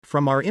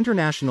From our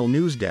international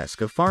news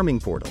desk of Farming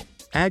Portal,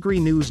 Agri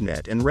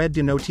Newsnet and Red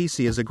de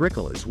Noticias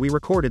Agrícolas, we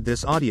recorded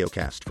this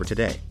audiocast for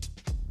today.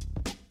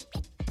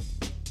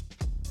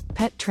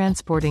 Pet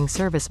transporting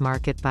service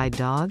market by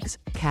dogs,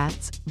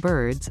 cats,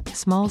 birds,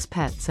 smalls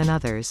pets and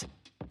others.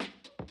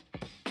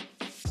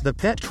 The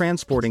pet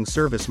transporting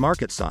service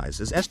market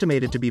size is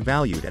estimated to be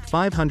valued at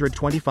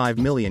 $525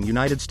 million in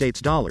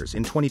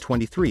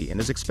 2023 and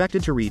is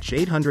expected to reach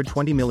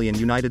 $820 million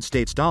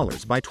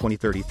by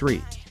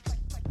 2033.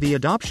 The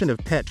adoption of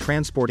pet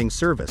transporting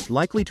service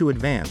likely to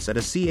advance at a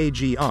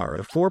CAGR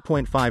of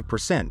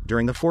 4.5%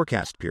 during the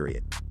forecast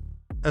period.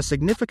 A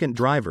significant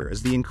driver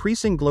is the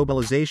increasing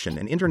globalization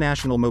and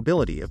international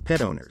mobility of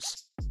pet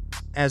owners.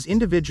 As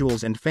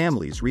individuals and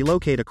families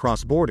relocate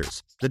across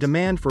borders, the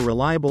demand for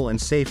reliable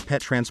and safe pet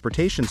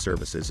transportation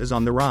services is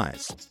on the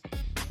rise.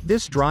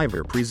 This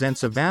driver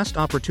presents a vast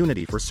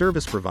opportunity for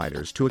service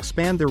providers to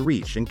expand their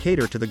reach and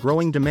cater to the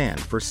growing demand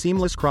for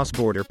seamless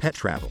cross-border pet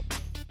travel.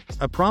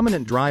 A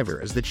prominent driver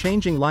is the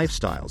changing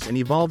lifestyles and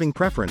evolving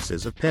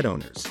preferences of pet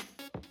owners.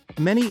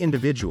 Many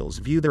individuals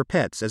view their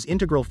pets as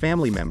integral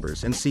family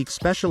members and seek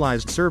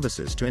specialized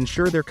services to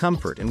ensure their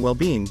comfort and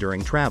well-being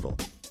during travel.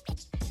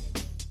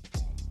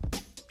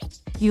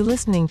 You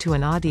listening to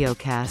an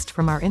audiocast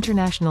from our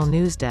international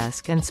news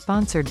desk and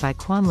sponsored by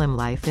Quanlim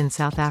Life in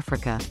South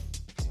Africa.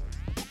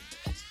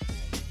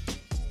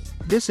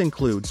 This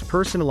includes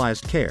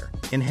personalized care,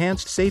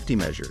 enhanced safety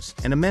measures,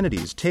 and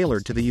amenities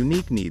tailored to the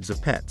unique needs of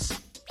pets.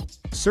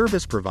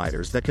 Service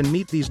providers that can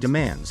meet these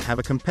demands have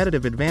a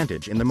competitive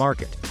advantage in the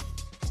market.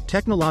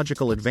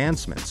 Technological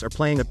advancements are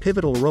playing a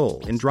pivotal role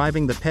in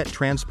driving the pet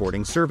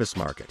transporting service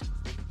market.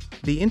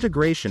 The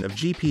integration of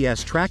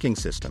GPS tracking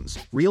systems,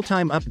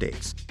 real-time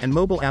updates, and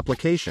mobile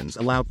applications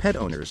allow pet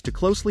owners to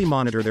closely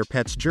monitor their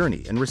pet's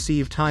journey and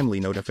receive timely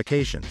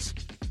notifications.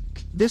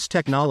 This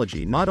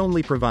technology not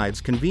only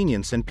provides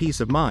convenience and peace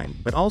of mind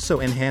but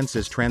also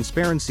enhances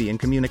transparency and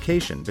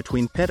communication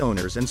between pet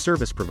owners and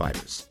service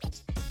providers.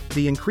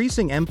 The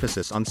increasing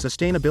emphasis on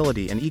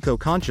sustainability and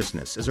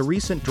eco-consciousness is a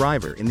recent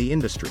driver in the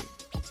industry.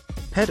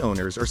 Pet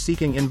owners are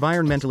seeking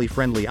environmentally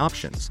friendly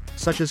options,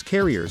 such as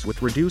carriers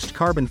with reduced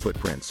carbon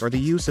footprints or the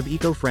use of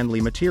eco-friendly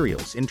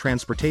materials in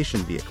transportation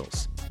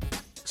vehicles.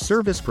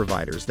 Service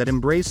providers that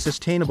embrace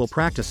sustainable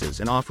practices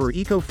and offer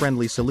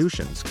eco-friendly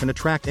solutions can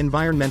attract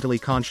environmentally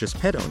conscious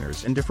pet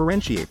owners and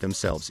differentiate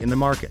themselves in the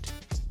market.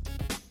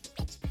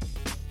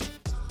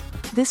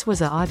 This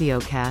was an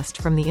audiocast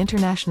from the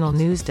international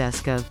news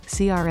desk of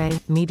CRA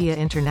Media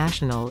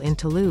International in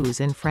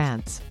Toulouse in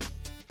France.